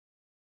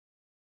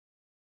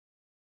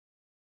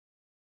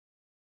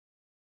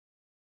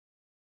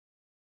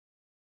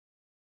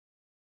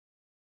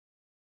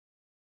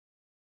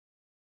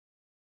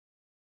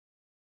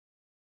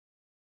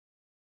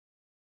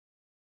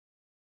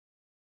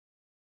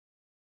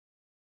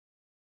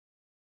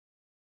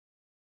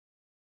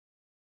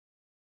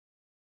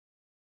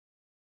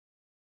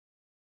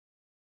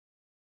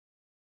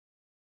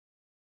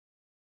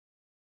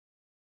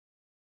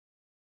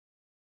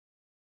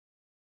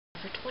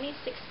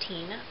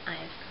2016,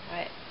 I've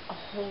got a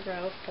whole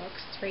row of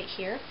books right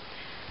here.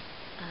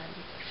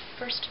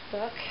 First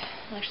book,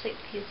 well, actually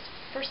these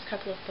first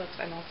couple of books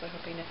I'm also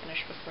hoping to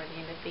finish before the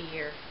end of the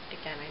year.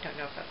 Again, I don't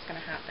know if that's going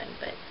to happen,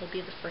 but they'll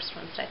be the first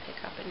ones I pick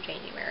up in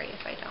January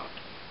if I don't.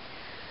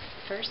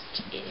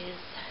 First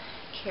is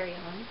Carrie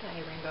by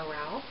Rainbow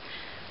Rowell.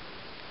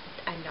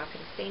 I'm not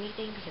going to say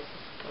anything because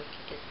this book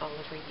is all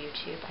over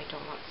YouTube. I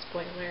don't want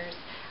spoilers.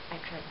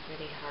 I've tried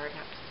really hard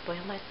not to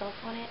spoil myself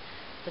on it,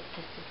 but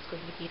this is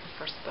going to be the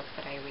first book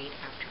that I read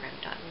after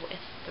I'm done with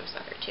those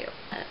other two.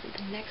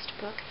 The next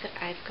book that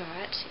I've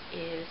got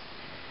is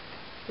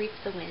Reap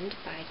the Wind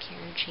by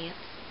Karen Chance.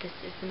 This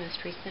is the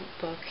most recent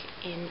book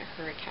in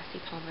her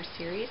Cassie Palmer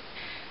series,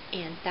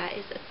 and that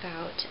is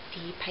about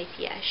the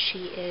Pythia.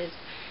 She is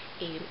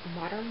a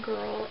modern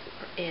girl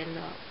in,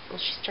 well,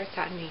 she starts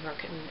out in New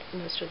York, and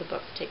most of the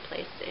books take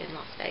place in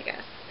Las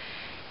Vegas.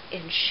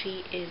 And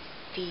she is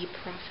the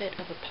prophet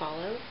of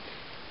Apollo.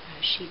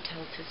 She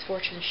tells his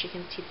fortunes, she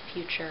can see the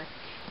future,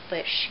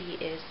 but she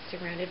is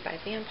surrounded by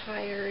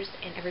vampires,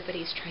 and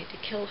everybody's trying to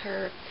kill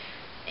her,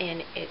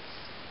 and it's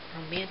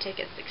romantic,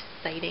 it's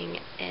exciting,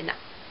 and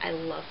I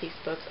love these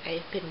books.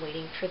 I've been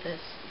waiting for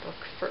this book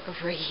for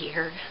over a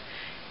year,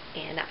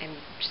 and I'm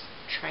just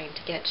trying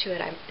to get to it.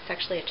 It's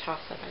actually a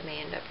toss-up. I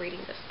may end up reading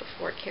this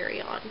before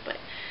Carry On, but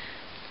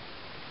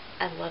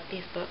I love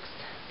these books.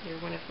 They're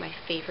one of my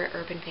favorite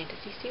urban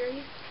fantasy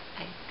series.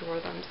 I adore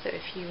them, so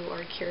if you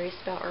are curious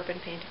about urban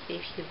fantasy,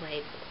 if you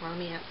like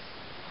romance,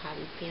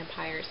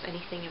 vampires,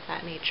 anything of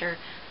that nature,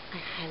 I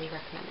highly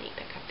recommend that you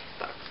pick up these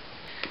books.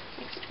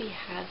 Next we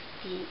have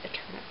the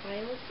Eterna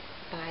Files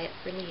by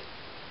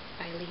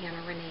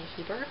Leanna, Renee,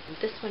 Hieber.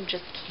 This one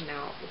just came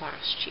out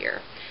last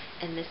year,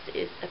 and this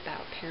is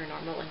about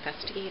paranormal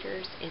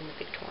investigators in the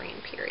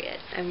Victorian period.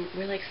 I'm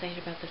really excited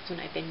about this one.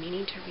 I've been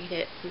meaning to read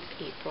it since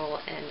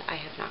April, and I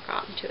have not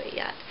gotten to it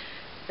yet.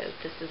 So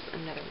this is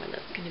another one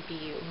that's going to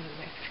be one of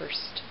my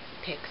first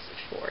picks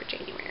for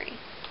January.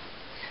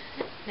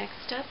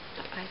 Next up,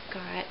 I've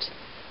got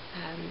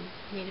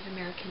Native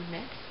American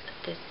Myths.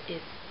 This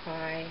is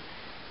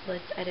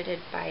it's edited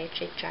by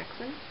Jake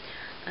Jackson.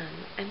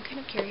 I'm kind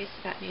of curious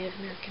about Native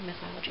American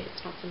mythology.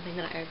 It's not something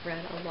that I've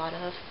read a lot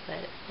of,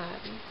 but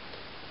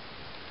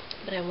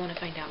I want to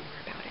find out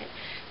more about it.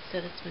 So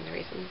that's one of the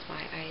reasons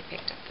why I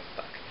picked up this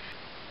book.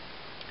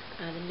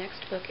 The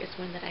next book is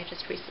one that I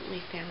just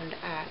recently found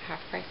at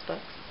Half Price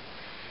Books,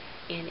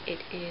 and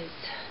it is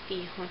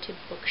The Haunted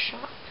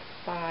Bookshop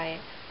by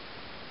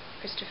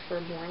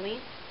Christopher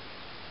Morley.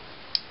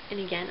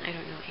 And again, I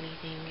don't know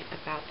anything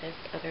about this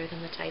other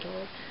than the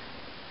title,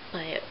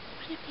 but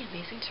wouldn't it be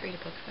amazing to read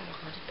a book about a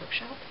haunted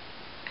bookshop?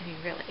 I mean,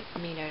 really.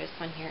 You may notice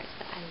on here is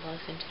that I love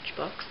vintage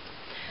books.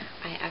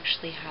 I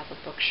actually have a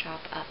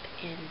bookshop up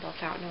in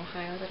Bellefontaine,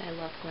 Ohio that I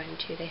love going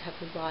to. They have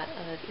a lot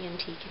of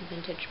antique and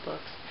vintage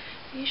books.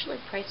 They're usually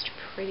priced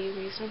pretty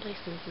reasonably.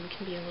 Some of them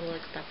can be a little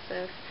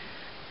expensive,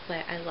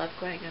 but I love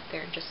going up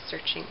there and just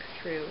searching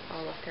through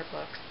all of their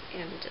books.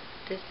 And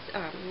this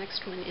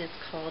next one is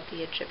called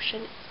The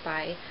Egyptian. It's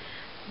by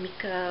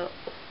Mika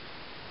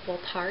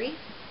Waitari.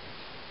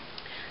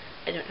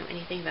 I don't know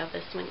anything about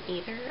this one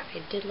either.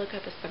 I did look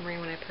up a summary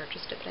when I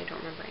purchased it, but I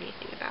don't remember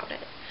anything about it.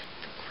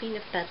 The Queen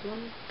of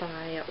Bedlam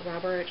by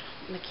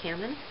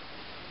McCammon.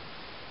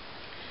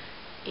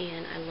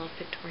 And I love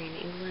Victorian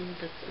England.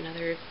 That's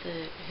another of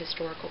the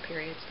historical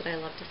periods that I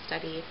love to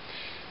study.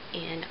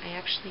 And I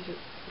actually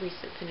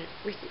recently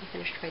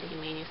finished writing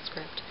a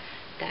manuscript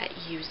that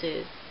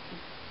uses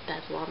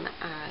Bedlam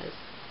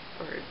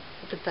or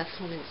the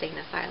Bedlam Insane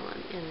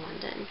Asylum in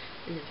London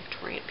in the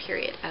Victorian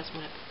period as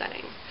one of the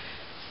settings.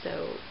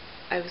 So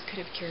I was kind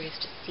of curious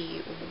to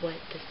see what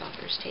this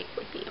author's take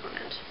would be on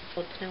it. It's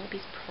called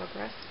Penelope's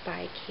Progress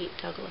by Kate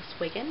Douglas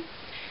Wiggin.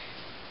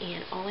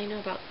 And all I know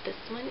about this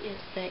one is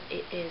that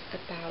it is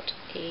about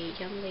a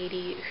young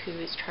lady who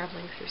is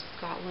traveling through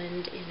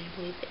Scotland in, I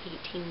believe, the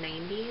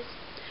 1890s.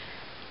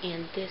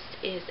 And this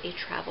is a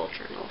travel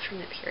journal from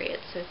the period,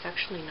 so it's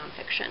actually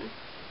nonfiction.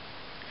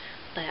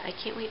 But I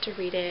can't wait to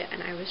read it,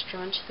 and I was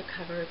drawn to the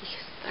cover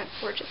because of that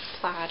gorgeous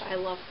plaid. I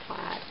love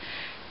plaid.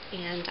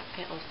 And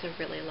I also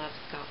really love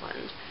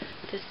Scotland.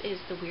 This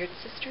is The Weird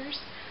Sisters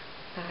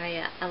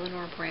by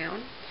Eleanor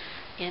Brown,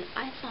 and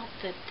I thought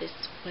that this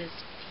was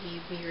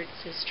the Weird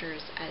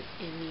Sisters as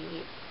in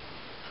the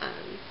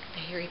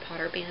Harry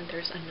Potter band.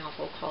 There's a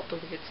novel called The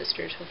Weird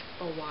Sisters with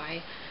a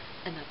Y,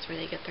 and that's where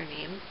they get their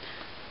name.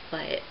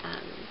 But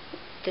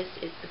this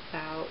is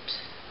about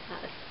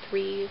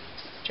three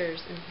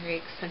sisters in a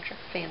very eccentric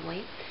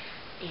family,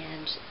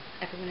 and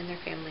everyone in their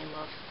family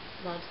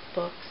loves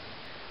books.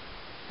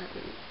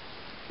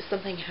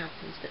 Something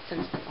happens that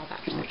sends them all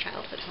back to their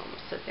childhood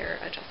homes, so they're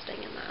adjusting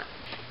in that.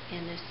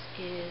 And this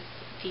is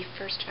the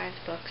first 5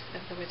 books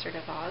of The Wizard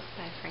of Oz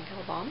by Frank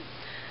Baum.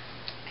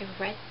 I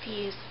read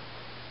these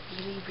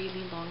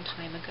really long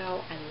time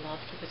ago. I love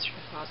The Wizard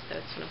of Oz,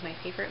 though. It's one of my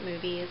favorite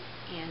movies,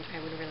 and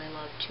I would really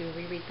love to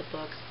reread the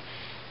books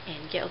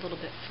and get a little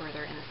bit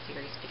further in the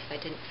series because I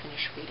didn't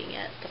finish reading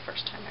it the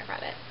first time I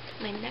read it.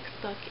 My next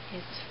book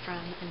is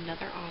from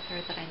another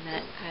author that I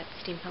met at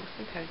Steampunk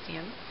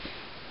Symposium,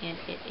 and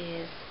it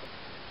is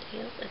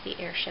Tales of the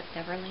Airship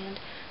Neverland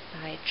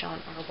by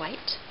John R.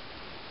 White.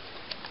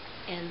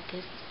 And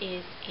this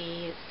is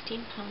a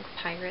steampunk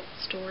pirate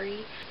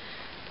story.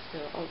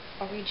 So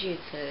I'll read you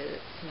the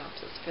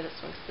synopsis for this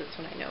one, because this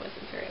one I know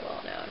isn't very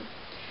well known.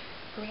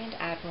 Grand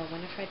Admiral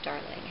Winifred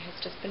Darling has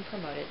just been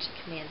promoted to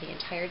command the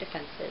entire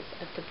defences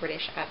of the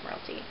British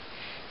Admiralty.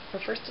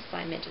 Her first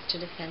assignment is to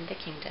defend the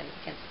kingdom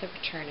against the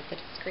return of the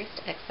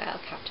disgraced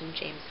exile Captain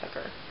James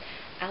Hooker.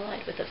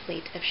 Allied with a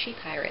fleet of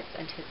she-pirates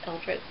and his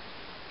eldritch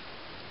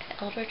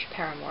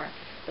paramour,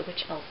 the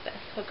witch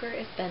Elspeth, Hooker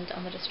is bent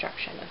on the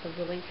destruction of the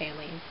ruling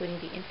family, including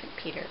the infant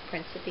Peter,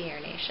 Prince of the Air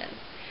Nation.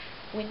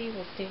 Wendy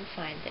will soon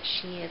find that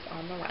she is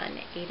on the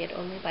run, aided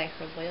only by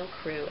her loyal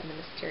crew and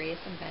the mysterious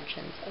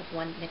inventions of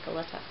one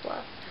Nikola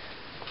Tesla.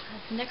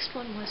 The next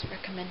one was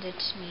recommended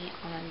to me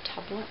on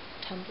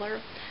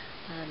Tumblr,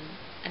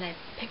 and I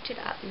picked it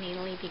up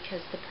mainly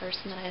because the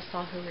person that I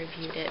saw who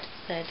reviewed it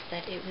said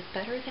that it was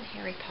better than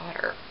Harry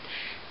Potter,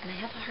 and I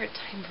have a hard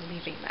time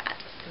believing that,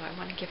 so I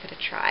want to give it a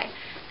try,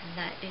 and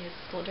that is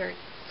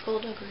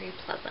Skulduggery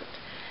Pleasant.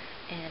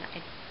 And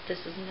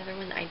this is another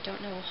one that I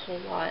don't know a whole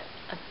lot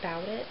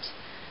about it.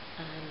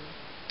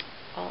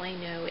 All I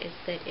know is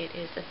that it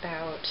is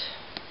about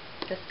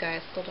this guy,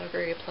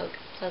 Skulduggery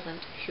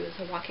Pleasant, who is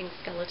a walking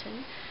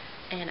skeleton,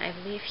 and I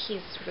believe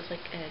he's sort of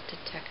like a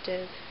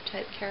detective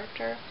type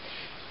character,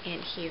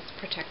 and he's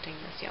protecting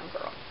this young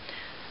girl.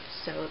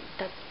 So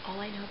that's all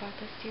I know about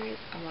this series.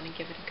 I want to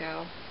give it a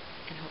go,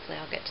 and hopefully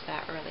I'll get to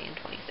that early in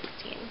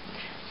 2016.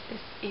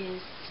 This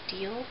is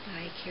Steel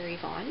by Carrie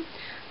Vaughn,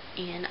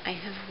 and I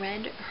have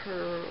read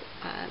her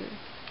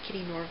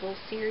Kitty Norval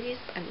series.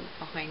 I'm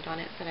behind on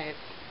it, but I've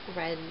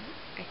read,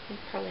 I think,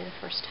 probably the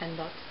first 10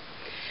 books,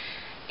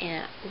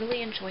 and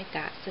really enjoyed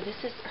that. So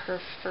this is her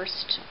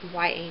first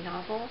YA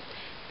novel,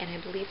 and I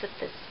believe that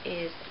this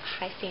is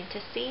high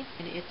fantasy,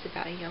 and it's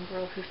about a young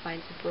girl who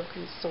finds a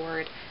broken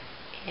sword,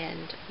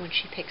 and when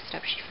she picks it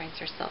up, she finds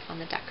herself on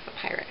the deck of a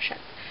pirate ship.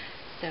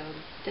 So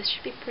this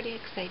should be pretty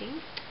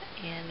exciting,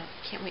 and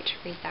can't wait to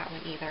read that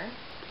one either. I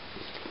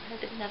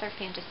have another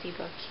fantasy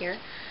book here.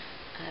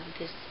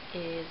 This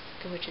is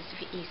The Witches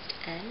of East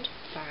End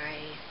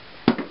by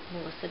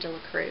Melissa de la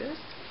Cruz.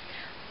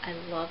 I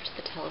loved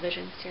the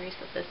television series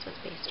that this was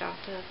based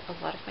off of. A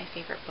lot of my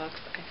favorite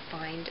books I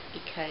find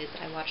because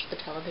I watched the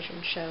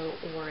television show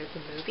or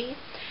the movie,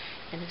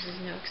 and this is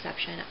no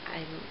exception.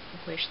 I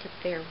wish that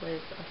there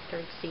was a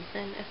third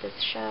season of this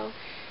show,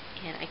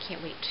 and I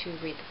can't wait to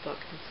read the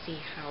book and see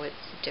how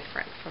it's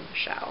different from the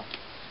show.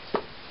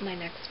 My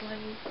next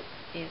one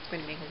is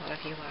going to make a lot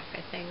of you laugh,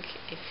 I think,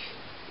 if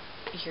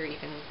you're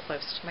even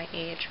close to my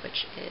age,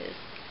 which is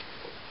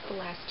The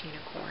Last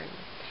Unicorn.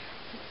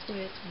 This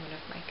was one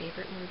of my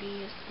favorite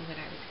movies when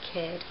I was a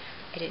kid.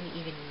 I didn't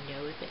even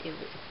know that it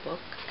was a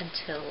book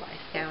until I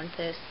found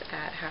this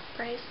at half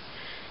price.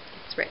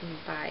 It's written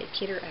by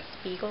Peter S.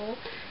 Beagle,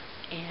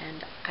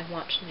 and I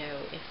want to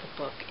know if the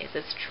book is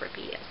as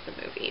trippy as the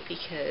movie,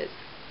 because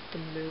the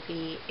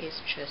movie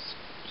is just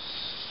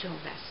so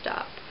messed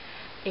up.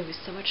 It was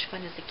so much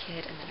fun as a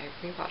kid, and then I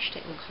rewatched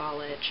it in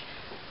college,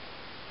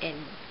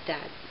 and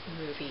that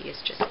movie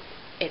is just,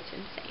 it's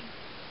insane.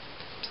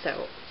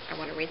 So I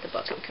want to read the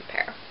book and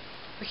compare.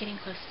 We're getting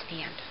close to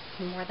the end.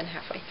 I'm more than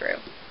halfway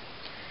through.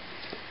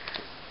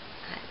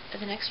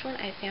 The next one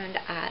I found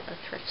at a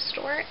thrift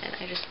store, and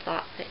I just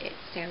thought that it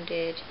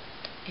sounded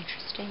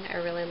interesting. I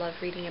really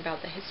love reading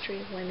about the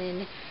history of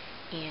women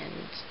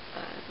and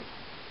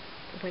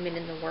women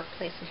in the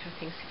workplace and how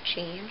things have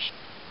changed.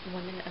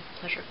 Women of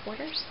Pleasure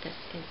Quarters. This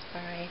is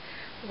by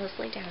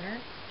Leslie Downer,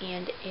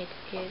 and it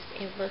is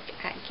a look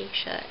at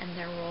geisha and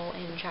their role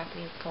in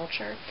Japanese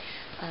culture,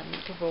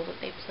 the role that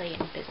they play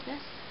in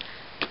business.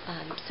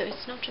 So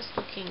it's not just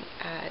looking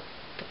at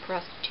the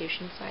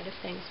prostitution side of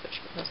things, which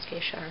most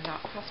geisha are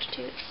not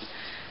prostitutes,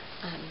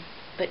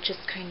 but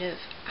just kind of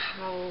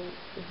how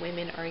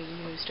women are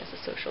used as a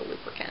social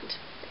lubricant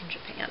in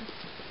Japan.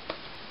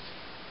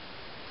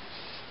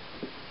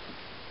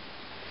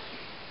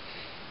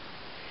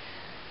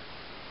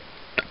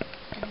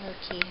 And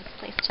Loki has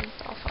placed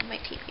himself on my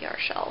TBR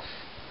shelf.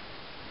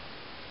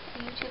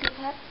 Are you two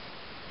pets?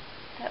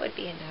 That would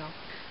be a no.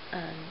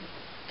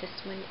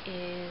 This one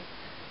is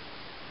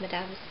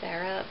Madame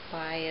Sarah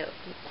by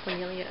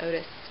Cornelia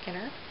Otis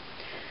Skinner.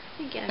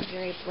 Again, a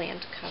very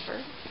bland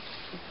cover,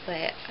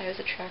 but I was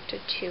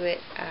attracted to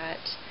it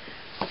at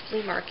a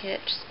flea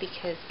market just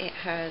because it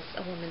has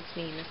a woman's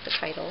name as the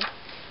title,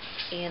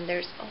 and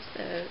there's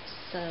also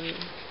some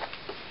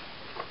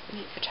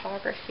neat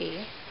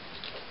photography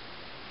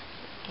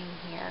in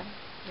here,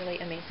 really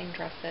amazing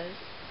dresses.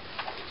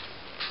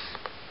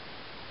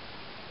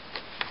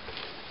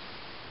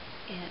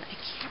 And I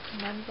can't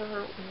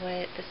remember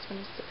what this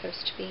one's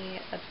supposed to be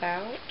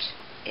about.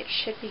 It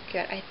should be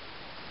good.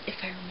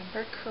 If I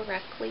remember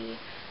correctly,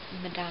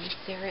 Madame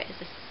Sarah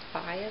is a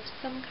spy of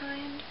some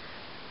kind,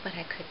 but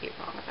I could be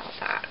wrong about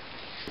that.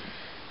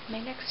 My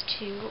next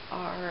two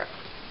are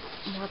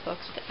more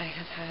books that I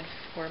have had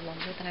for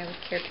longer than I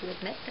would care to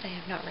admit that I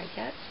have not read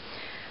yet.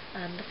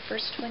 The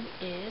first one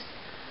is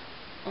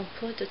Un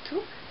peu de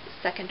tout,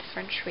 Second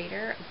French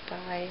Reader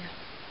by,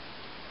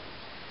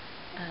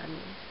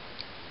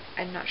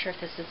 I'm not sure if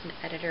this is an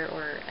editor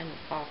or an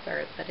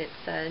author, but it's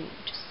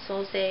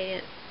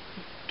José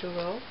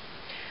Duro.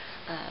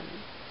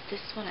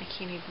 This one I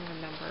can't even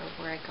remember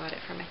where I got it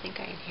from. I think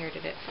I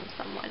inherited it from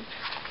someone.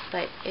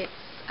 But it's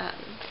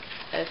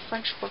a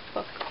French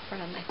workbook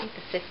from, I think,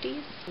 the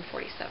 50s and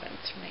 47.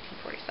 It's from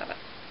 1947.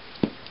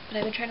 But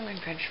I've been trying to learn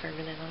French for a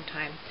really long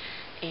time,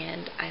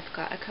 and I've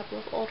got a couple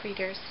of old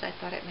readers that I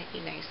thought it might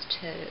be nice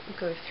to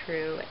go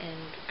through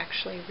and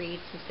actually read,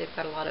 since they've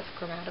got a lot of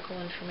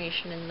grammatical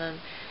information in them,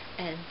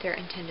 and they're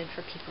intended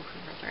for people who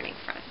are learning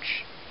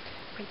French.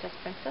 Princess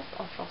en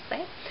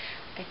Français.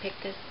 I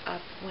picked this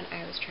up when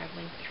I was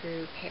traveling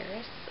through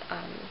Paris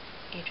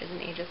ages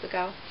and ages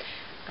ago.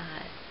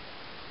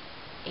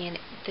 And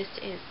this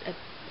is a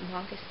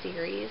manga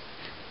series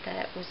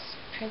that was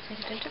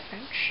translated into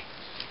French.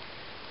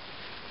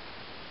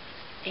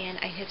 And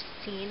I have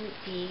seen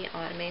the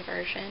anime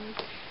version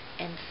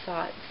and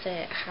thought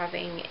that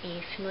having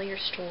a familiar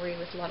story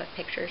with a lot of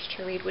pictures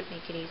to read would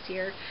make it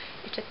easier.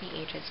 It took me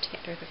ages to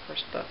get through the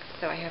first book,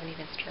 so I haven't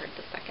even started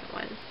the second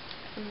one.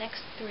 The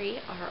next three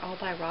are all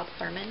by Rob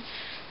Thurman,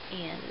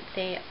 and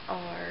they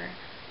are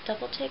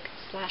Double Take,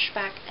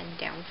 Splashback, and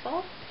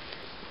Downfall.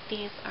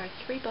 These are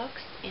 3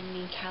 books in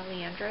the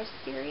Caliandros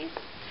series,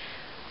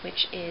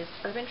 which is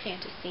urban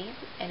fantasy,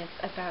 and it's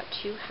about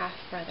 2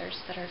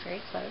 half-brothers that are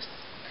very close.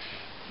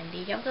 And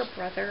the younger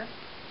brother,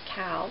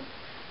 Cal,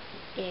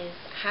 is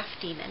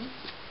half-demon,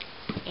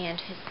 and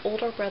his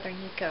older brother,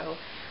 Nico,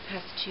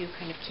 has to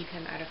kind of keep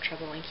him out of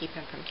trouble and keep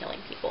him from killing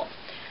people.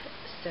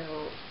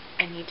 So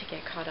I need to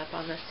get caught up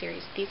on this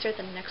series. These are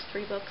the next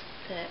 3 books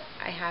that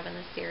I have in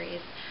the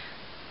series.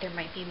 There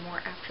might be more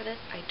after this.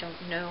 I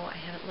don't know. I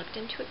haven't looked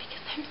into it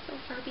because I'm so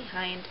far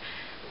behind,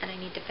 and I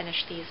need to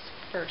finish these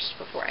first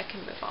before I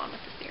can move on with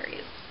the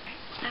series.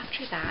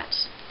 After that,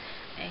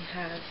 I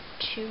have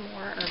 2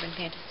 more urban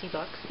fantasy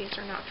books. These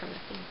are not from the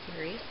same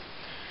series.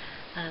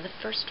 The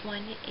first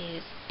one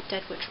is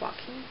Dead Witch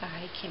Walking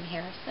by Kim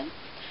Harrison,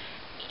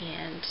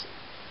 and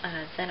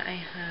then I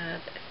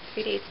have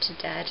 3 Days to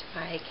Dead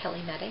by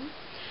Kelly Medding.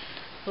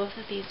 Both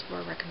of these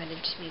were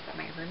recommended to me by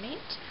my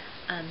roommate.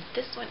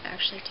 This one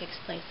actually takes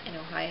place in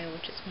Ohio,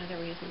 which is one of the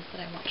reasons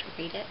that I want to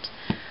read it.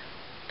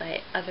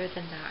 But other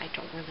than that, I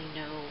don't really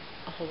know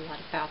a whole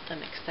lot about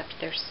them, except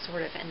they're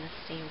sort of in the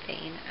same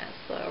vein as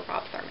the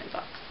Rob Thurman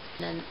books.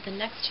 And then the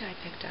next 2 I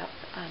picked up,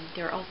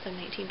 they're also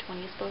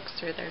 1920s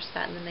books, or they're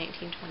set in the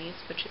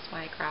 1920s, which is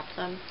why I grabbed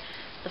them.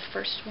 The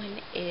first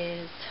one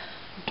is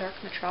Dark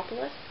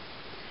Metropolis,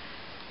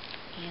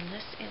 and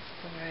this is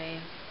by,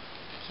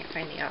 I can't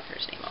find the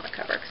author's name on the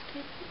cover because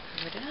they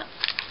covered it up,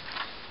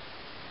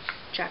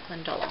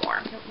 Jacqueline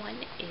Dollamore. The second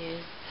one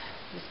is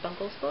Miss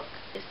Bungle's book.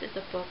 This is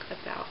a book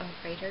about a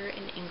writer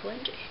in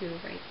England who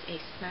writes a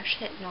smash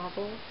hit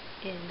novel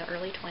in the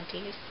early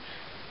 20s,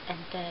 and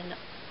then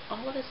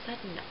all of a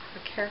sudden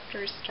her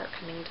characters start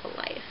coming to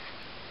life.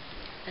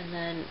 And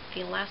then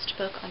the last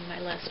book on my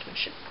list, which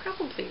should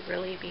probably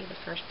really be the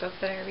first book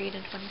that I read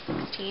in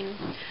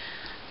 2016,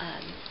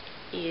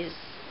 is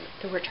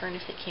The Return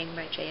of the King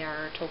by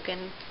J.R.R.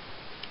 Tolkien.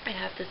 I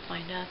have this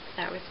lined up.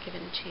 That was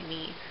given to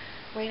me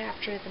right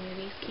after the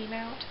movies came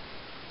out.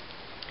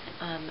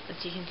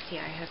 As you can see,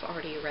 I have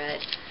already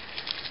read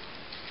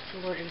The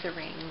Lord of the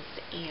Rings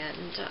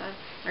and,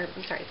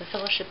 The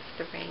Fellowship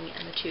of the Ring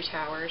and The Two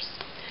Towers.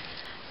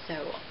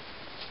 So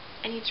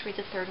I need to read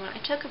the third one. I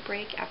took a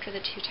break after The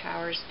Two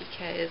Towers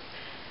because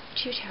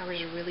Two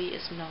Towers really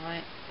is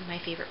not my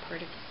favorite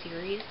part of the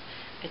series.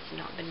 It's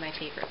not been my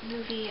favorite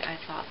movie. I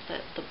thought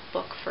that the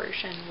book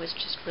version was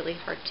just really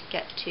hard to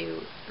get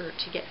to, or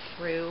to get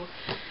through.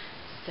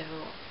 So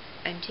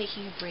I'm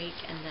taking a break,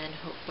 and then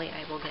hopefully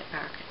I will get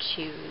back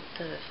to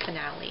the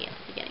finale at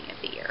the beginning of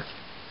the year.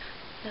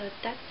 So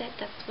that's it.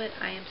 That's what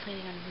I am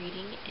planning on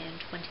reading in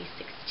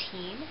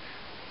 2016,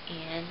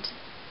 and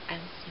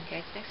I will see you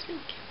guys next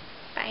week.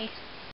 Bye!